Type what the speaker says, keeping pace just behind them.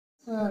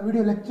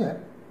Video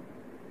lecture,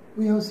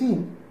 we have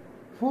seen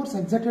force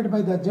exerted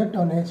by the jet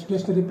on a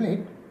stationary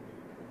plate.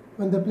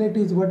 When the plate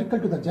is vertical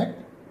to the jet,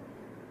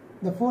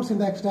 the force in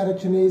the x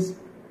direction is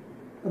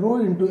rho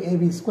into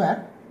AV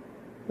square,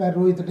 where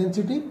rho is the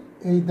density,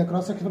 A is the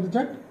cross section of the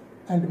jet,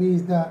 and V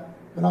is the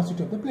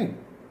velocity of the plate.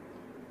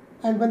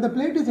 And when the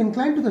plate is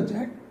inclined to the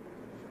jet,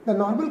 the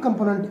normal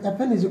component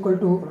Fn is equal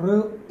to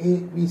rho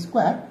AV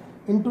square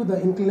into the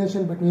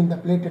inclination between the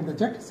plate and the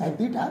jet, sin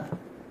theta.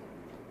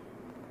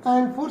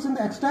 And force in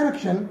the x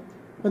direction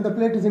when the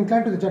plate is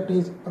inclined to the jet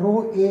is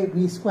rho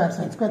AV square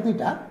sin square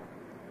theta,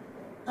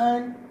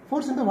 and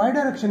force in the y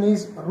direction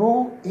is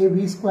rho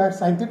AV square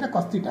sin theta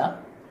cos theta.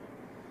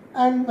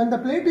 And when the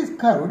plate is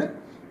curved,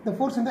 the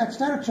force in the x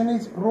direction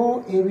is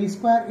rho AV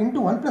square into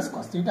 1 plus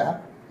cos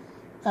theta,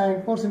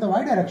 and force in the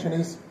y direction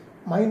is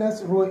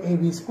minus rho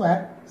AV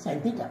square sin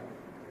theta.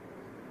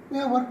 We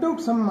have worked out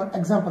some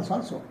examples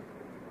also,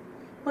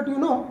 but you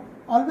know,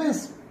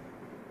 always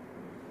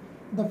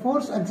the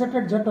force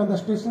exerted jet on the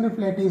stationary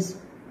plate is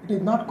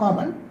not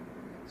common.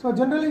 So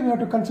generally we have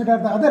to consider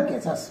the other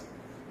cases.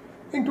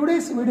 In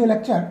today's video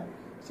lecture,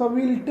 so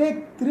we will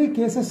take 3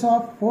 cases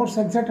of force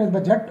exerted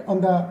by jet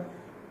on the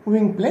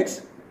moving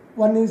plates.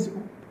 One is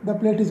the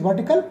plate is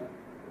vertical,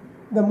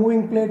 the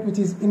moving plate which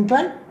is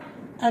inclined,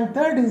 and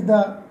third is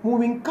the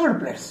moving curved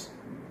plates.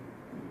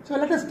 So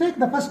let us take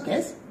the first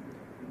case,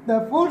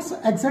 the force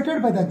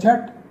exerted by the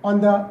jet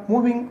on the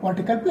moving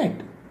vertical plate.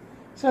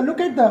 So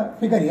look at the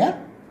figure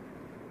here.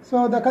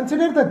 So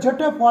consider the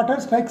jet of water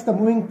strikes the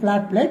moving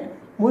flat plate,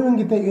 moving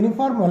with a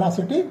uniform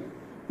velocity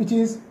which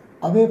is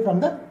away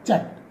from the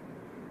jet.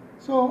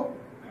 So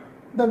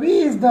the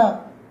V is the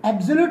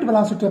absolute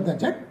velocity of the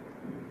jet,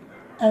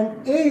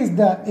 and A is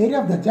the area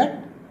of the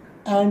jet,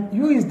 and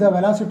U is the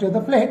velocity of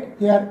the plate.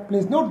 Here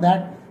please note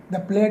that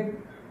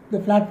the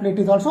flat plate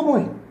is also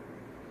moving.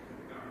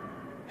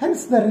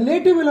 Hence the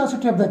relative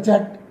velocity of the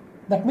jet,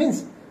 that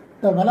means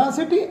the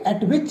velocity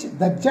at which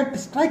the jet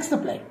strikes the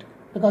plate,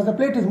 because the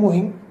plate is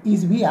moving,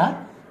 is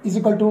VR, is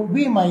equal to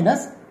V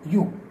minus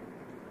U.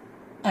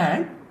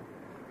 And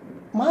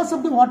mass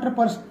of the water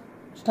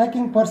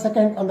striking per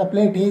second on the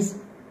plate is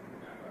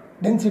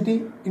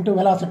density into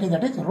velocity,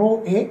 that is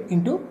rho A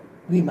into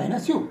V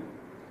minus U.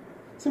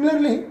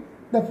 Similarly,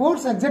 the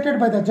force exerted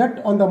by the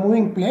jet on the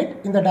moving plate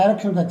in the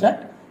direction of the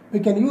jet, we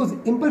can use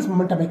impulse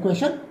momentum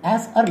equation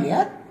as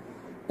earlier,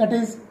 that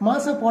is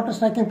mass of water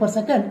striking per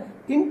second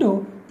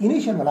into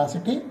initial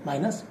velocity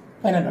minus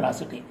final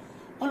velocity.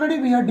 Already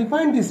we have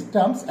defined these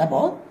terms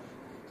above.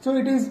 So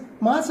it is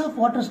mass of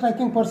water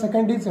striking per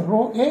second is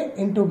rho A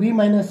into V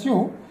minus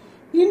U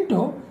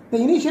into the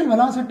initial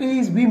velocity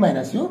is V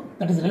minus U,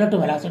 that is relative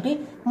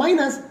velocity,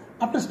 minus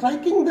after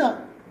striking the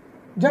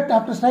jet,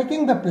 after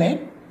striking the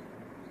plate,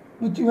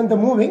 which when the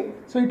moving,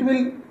 so it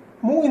will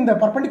move in the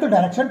perpendicular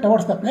direction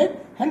towards the plate,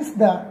 hence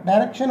the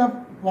direction of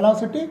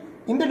velocity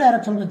in the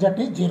direction of the jet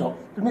is 0.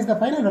 That means the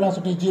final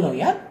velocity is 0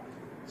 here.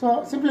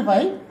 So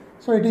simplifying,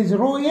 so it is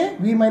rho A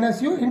V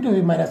minus U into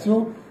V minus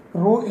U,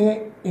 rho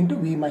A into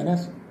V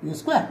minus U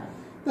square.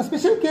 The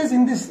special case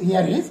in this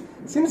here is,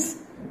 since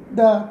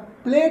the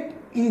plate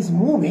is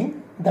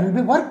moving, there will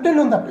be work done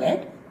on the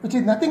plate, which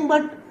is nothing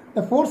but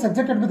the force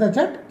exerted by the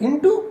jet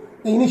into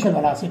the initial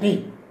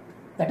velocity.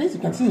 That is,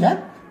 you can see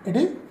here, it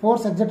is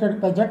force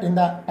exerted by jet in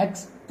the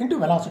x into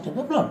velocity of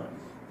the float.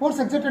 Force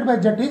exerted by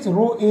jet is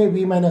rho A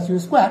V minus U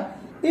square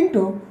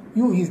into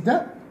U is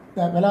the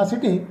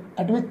velocity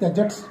at which the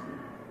jet's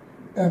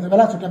the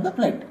velocity of the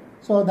plate.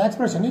 So the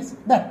expression is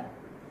that.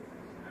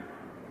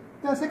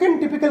 The second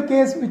typical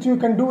case which you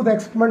can do the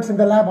experiments in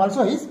the lab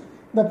also is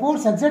the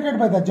force exerted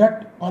by the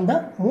jet on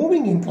the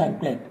moving inclined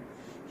plate.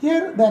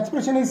 Here the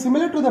expression is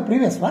similar to the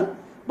previous one,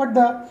 but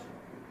the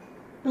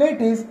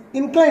plate is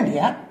inclined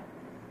here.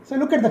 So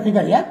look at the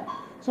figure here.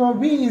 So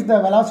V is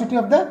the velocity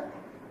of the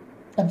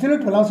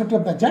absolute velocity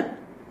of the jet,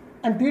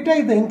 and theta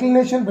is the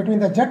inclination between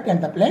the jet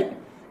and the plate,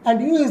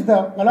 and U is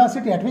the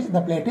velocity at which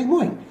the plate is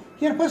moving.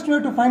 Here first we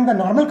have to find the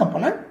normal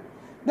component,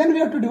 then we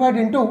have to divide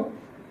into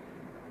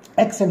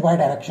x and y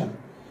direction.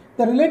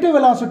 The relative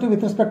velocity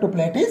with respect to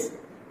plate is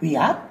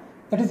VR,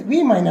 that is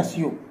V minus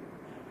U.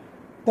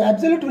 The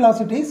absolute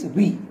velocity is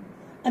V,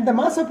 and the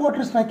mass of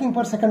water striking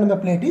per second on the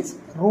plate is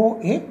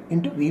rho A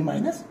into V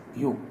minus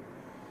U.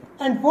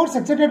 And force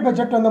exerted by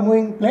jet on the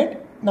moving plate,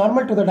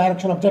 normal to the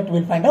direction of jet, we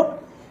will find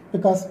out,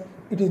 because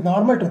it is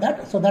normal to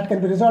that, so that can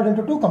be resolved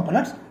into 2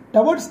 components.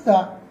 Towards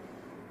the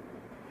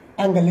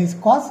angle is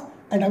cos,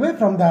 and away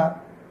from the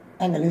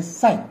angle is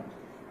sine.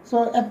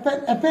 So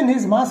Fn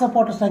is mass of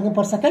water striking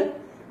per second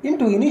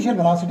into initial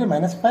velocity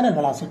minus final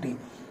velocity.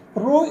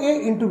 Rho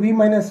A into V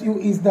minus U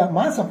is the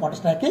mass of water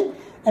striking,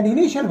 and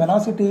initial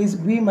velocity is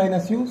V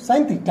minus U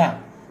sin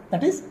theta,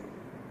 that is,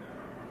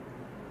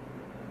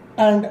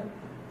 and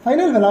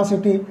final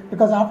velocity,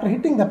 because after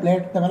hitting the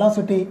plate, the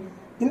velocity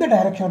in the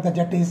direction of the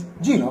jet is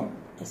 0.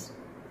 Yes.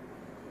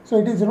 So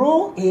it is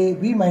rho A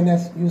V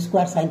minus U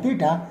square sin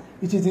theta,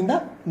 which is in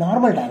the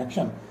normal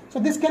direction. So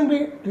this can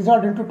be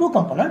resolved into 2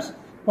 components.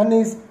 One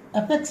is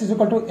Fx is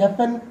equal to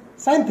Fn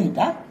sin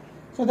theta,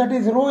 So that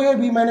is rho a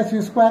v minus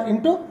u square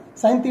into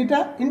sin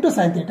theta,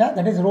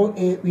 that is rho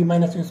a v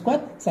minus u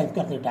square sin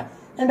square theta.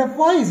 And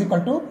Fy is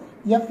equal to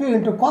Fu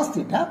into cos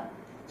theta,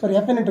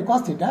 Fn into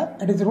cos theta,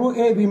 that is rho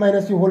a v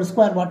minus u whole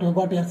square, what you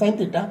got here, sin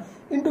theta,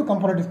 into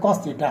component is cos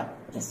theta.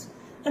 Yes.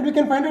 And we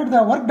can find out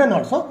the work done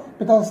also,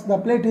 because the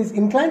plate is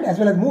inclined as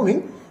well as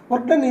moving.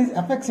 Work done is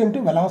Fx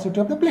into velocity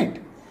of the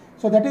plate.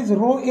 So that is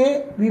rho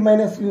a v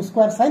minus u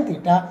square sin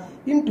theta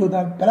into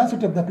the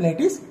velocity of the plate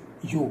is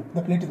u.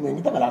 The plate is moving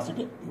with the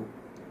velocity u.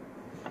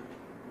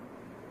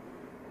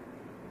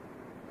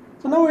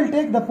 So now we will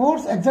take the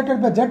force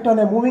exerted by jet on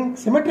a moving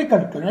symmetrical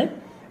plate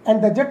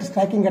and the jet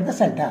striking at the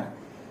center.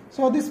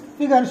 So this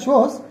figure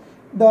shows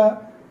the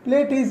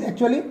plate is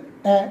actually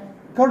a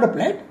curved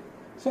plate.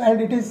 So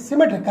and it is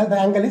symmetrical, the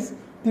angle is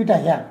theta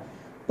here.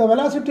 The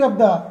velocity of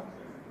the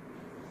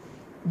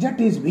jet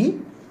is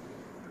v,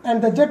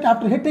 and the jet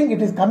after hitting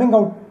it is coming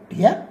out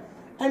here,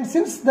 and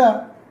since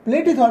the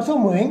plate is also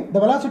moving, the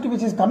velocity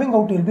which is coming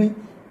out will be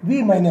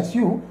v minus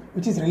u,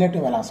 which is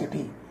relative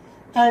velocity,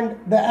 and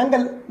the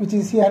angle which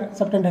is here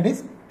subtended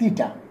is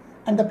theta,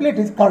 and the plate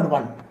is curved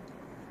one.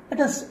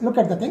 Let us look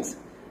at the things.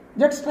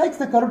 Jet strikes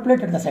the curved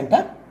plate at the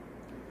center.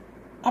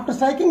 After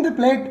striking the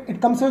plate,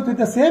 it comes out with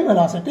the same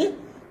velocity,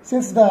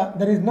 since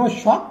there is no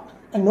shock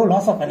and no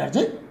loss of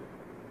energy.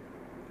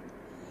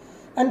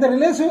 And the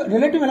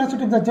relative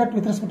velocity of the jet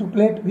with respect to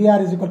plate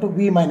Vr is equal to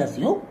v minus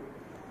u.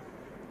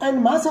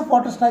 And mass of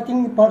water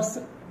striking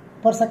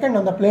per second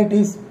on the plate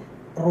is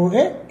rho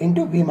a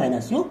into v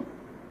minus u,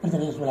 that is the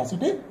relative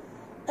velocity.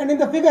 And in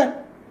the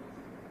figure,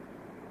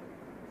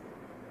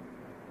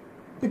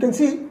 you can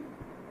see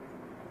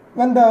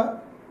when the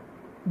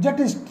jet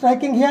is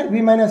striking here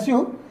v minus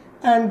u,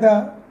 and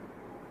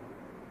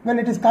when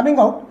it is coming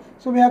out,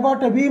 so we have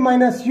got a v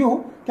minus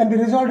u can be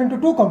resolved into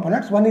two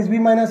components. One is v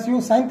minus u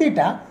sin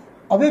theta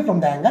away from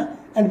the angle,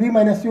 and v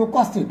minus u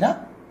cos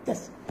theta.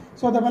 Yes.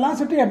 So the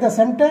velocity at the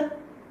center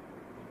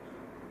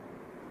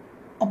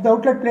of the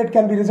outlet plate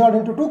can be resolved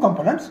into two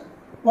components.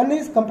 One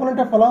is component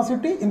of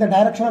velocity in the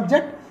direction of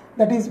jet,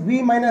 that is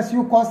v minus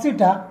u cos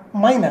theta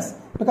minus,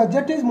 because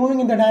jet is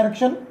moving in the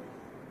direction,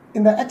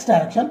 in the x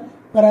direction,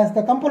 whereas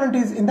the component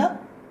is in the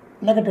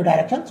negative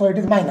direction, so it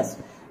is minus.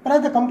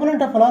 Whereas the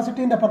component of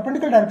velocity in the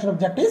perpendicular direction of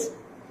jet is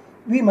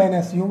v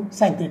minus u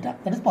sin theta,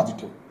 that is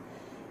positive.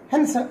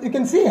 Hence, you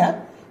can see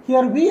here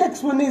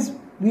vx1 is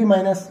v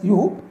minus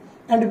u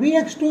and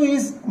vx2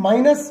 is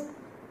minus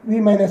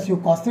v minus u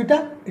cos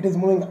theta. It is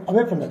moving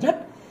away from the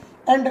jet,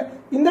 and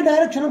in the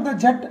direction of the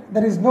jet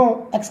there is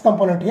no x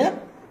component here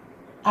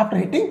after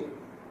hitting,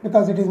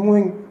 because it is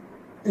moving,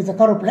 is a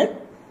curved plate,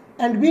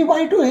 and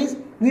vy2 is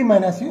v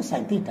minus u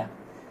sin theta.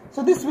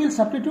 So this will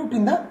substitute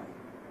in the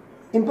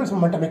impulse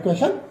momentum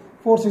equation.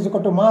 Force is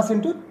equal to mass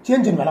into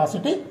change in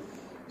velocity.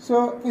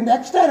 So in the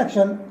x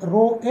direction,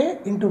 rho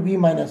a into v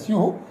minus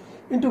u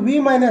into v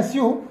minus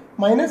u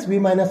minus v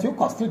minus u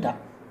cos theta,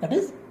 that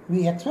is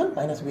vx1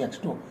 minus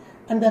vx2,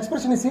 and the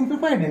expression is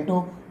simplified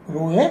into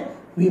rho a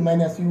v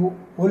minus u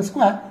whole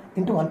square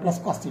into 1 plus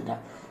cos theta.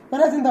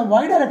 Whereas in the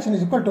y direction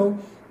is equal to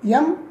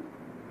m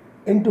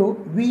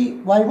into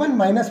vy1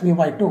 minus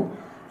vy2,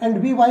 and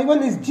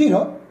vy1 is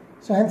 0.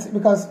 So hence,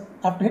 because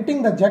after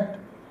hitting the jet,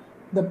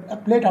 the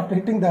plate after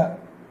hitting the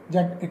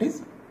jet, it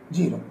is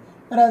 0.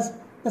 Whereas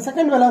the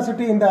second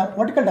velocity in the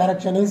vertical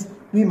direction is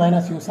v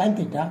minus u sin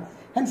theta.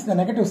 Hence the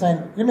negative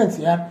sign remains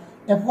here.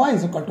 Fy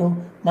is equal to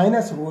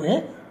minus rho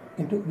a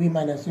into v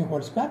minus u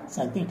whole square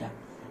sin theta.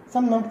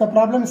 Some of the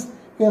problems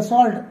we have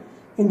solved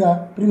in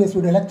the previous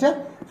video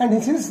lecture,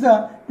 and since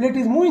the plate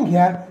is moving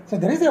here, so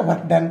there is a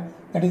work done,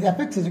 that is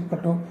Fx is equal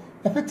to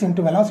Fx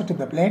into velocity of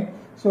the plate.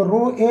 So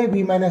rho a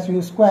v minus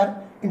u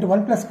square into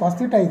 1 plus cos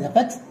theta is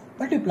Fx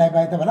multiplied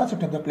by the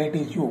velocity of the plate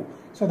is u.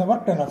 So the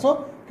work done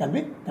also can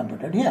be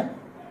computed here.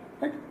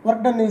 Right?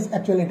 Work done is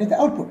actually, it is the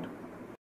output.